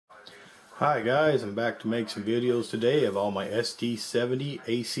Hi guys, I'm back to make some videos today of all my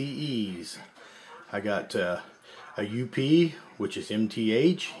sd70ace. I got a UP, which is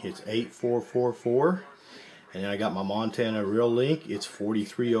MTH, it's 8444, and then I got my Montana Real Link, it's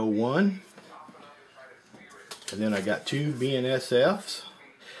 4301, and then I got two bnsfs,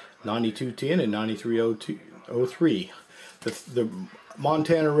 9210 and 9303. The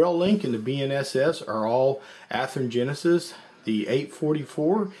Montana Real Link and the bnsfs are all athearn Genesis. The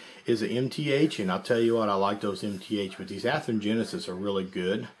 844 is an MTH, and I'll tell you what, I like those MTH, but these athearn Genesis are really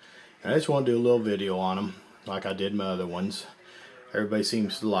good. And I just want to do a little video on them, like I did my other ones. Everybody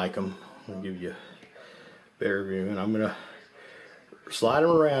seems to like them. I'll give you a better view, and I'm going to slide them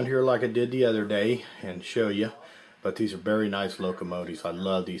around here like I did the other day and show you. But these are very nice locomotives. I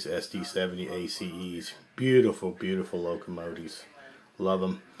love these sd70ace. Beautiful, beautiful locomotives. Love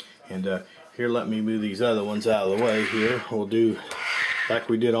them. And here, let me move these other ones out of the way here. We'll do like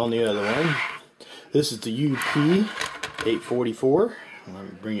we did on the other one. This is the UP 844. Let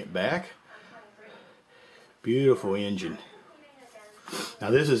me bring it back. Beautiful engine. Now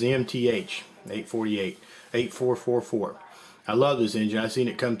this is MTH 8444. I love this engine. I seen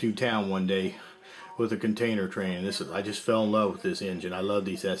it come through town one day with a container train. I just fell in love with this engine. I love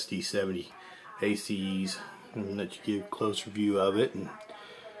these sd70aces. I'm gonna let you give a closer view of it, and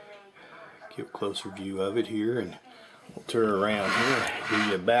give a closer view of it here, and we'll turn around here, give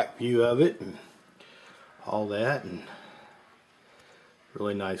you a back view of it and all that. And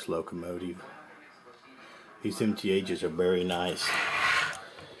really nice locomotive. These MTHs are very nice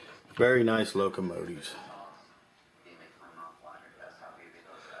locomotives.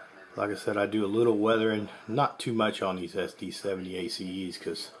 Like I said, I do a little weathering, not too much on these sd70aces,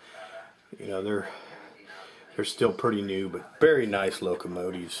 because you know they're still pretty new, but very nice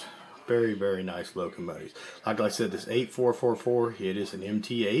locomotives. Very, very nice locomotives. Like I said, this 8444, it is an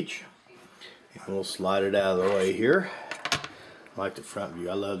MTH. And we'll slide it out of the way here. I like the front view.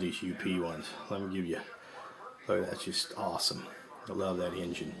 I love these UP ones. Let me give you, look, that's just awesome. I love that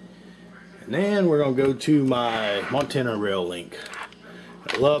engine. And then we're going to go to my Montana Rail Link.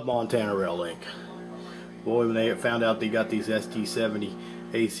 I love Montana Rail Link. Boy, when they found out they got these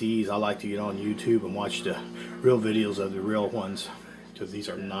sd70aces, I like to get on YouTube and watch the real videos of the real ones, because these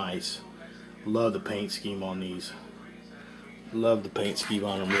are nice. Love the paint scheme on these. Love the paint scheme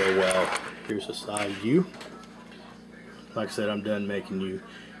on them real well. Here's a side view. Like I said, I'm done making new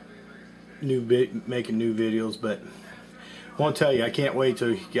videos, but I want to tell you, I can't wait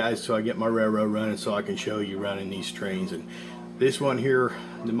till I get my railroad running so I can show you running these trains. And this one here,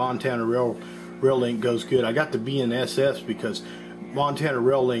 the Montana Rail Link, goes good. I got the bnsfs because Montana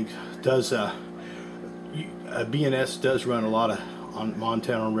Rail Link does BNS does run a lot of on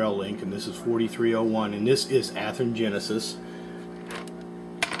Montana Rail Link, and this is 4301, and this is athearn Genesis.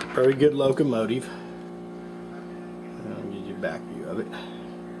 Very good locomotive. I'll give you a back view of it.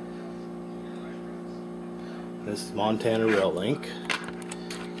 This is Montana Rail Link.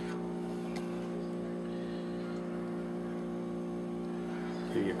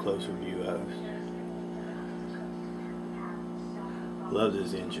 Give you a closer view of it. Love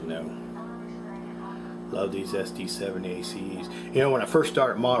this engine though. Love these sd70aces. You know, when I first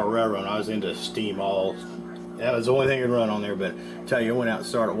started model railroad, I was into steam all. That was the only thing I could run on there. But I tell you, I went out and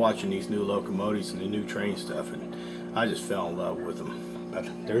started watching these new locomotives and the new train stuff, and I just fell in love with them. But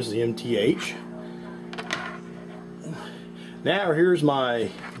there's the MTH. Now here's my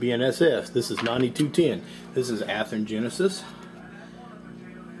bnsf. This is 9210. This is athearn Genesis.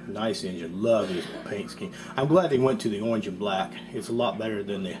 Nice engine. Love this paint scheme. I'm glad they went to the orange and black. It's a lot better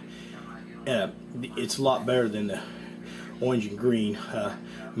than the orange and green.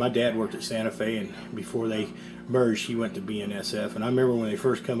 My dad worked at Santa Fe, and before they merged, he went to bnsf. And I remember when they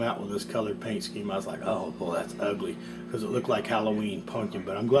first come out with this colored paint scheme, I was like, oh, boy, that's ugly, because it looked like Halloween pumpkin.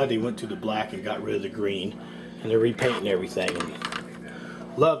 But I'm glad they went to the black and got rid of the green, and they're repainting everything. And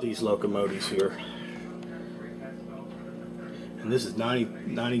love these locomotives here. And this is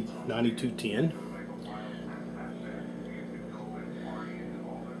 9210.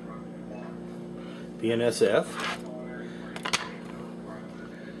 bnsf.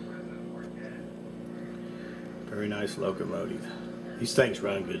 Very nice locomotive. These things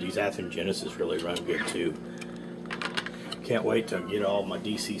run good. These athearn Genesis really run good too. Can't wait to get all my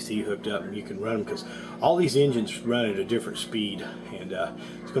DCC hooked up and you can run them, because all these engines run at a different speed, and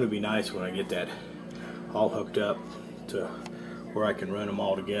it's going to be nice when I get that all hooked up to where I can run them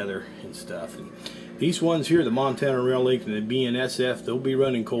all together and stuff. And these ones here, the Montana Rail Link and the bnsf, they'll be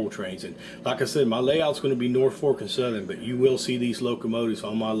running coal trains. And like I said, my layout's going to be North Fork and Southern, but you will see these locomotives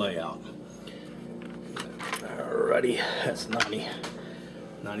on my layout. Alrighty, that's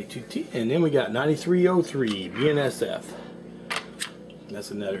 9210, and then we got 9303 bnsf.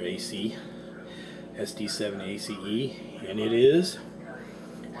 That's another AC, sd70ace, and it is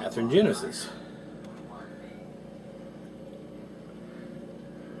athearn Genesis.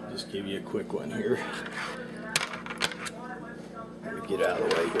 Just give you a quick one here. Let me get out of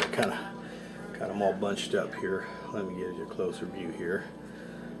the way here. Kind of got them all bunched up here. Let me give you a closer view here.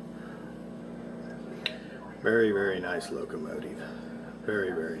 Very, very nice locomotive.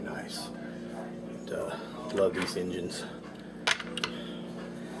 Very, very nice. And, love these engines.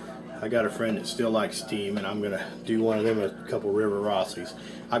 I got a friend that still likes steam, and I'm going to do one of them with a couple River Rossies.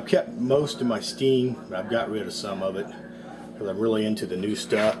 I've kept most of my steam, but I've got rid of some of it because I'm really into the new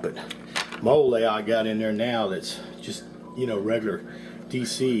stuff. But my old layout I got in there now that's just, you know, regular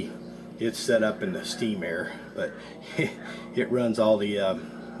DC. It's set up in the steam air, but it runs all the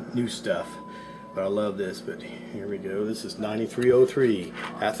new stuff. But I love this. But here we go. This is 9303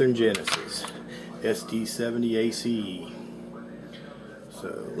 athearn Genesis sd70ace.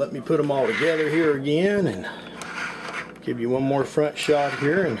 So let me put them all together here again and give you one more front shot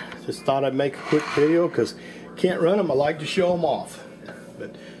here. And just thought I'd make a quick video because can't run them. I like to show them off.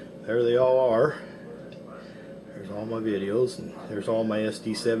 But there they all are. There's all my videos, and there's all my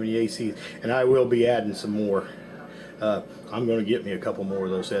sd70ace. And I will be adding some more. I'm going to get me a couple more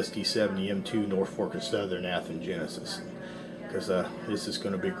of those sd70m2 Norfolk and Southern athearn Genesis, because this is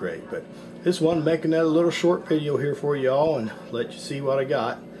going to be great. But this one, making that a little short video here for y'all and let you see what I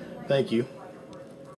got. Thank you.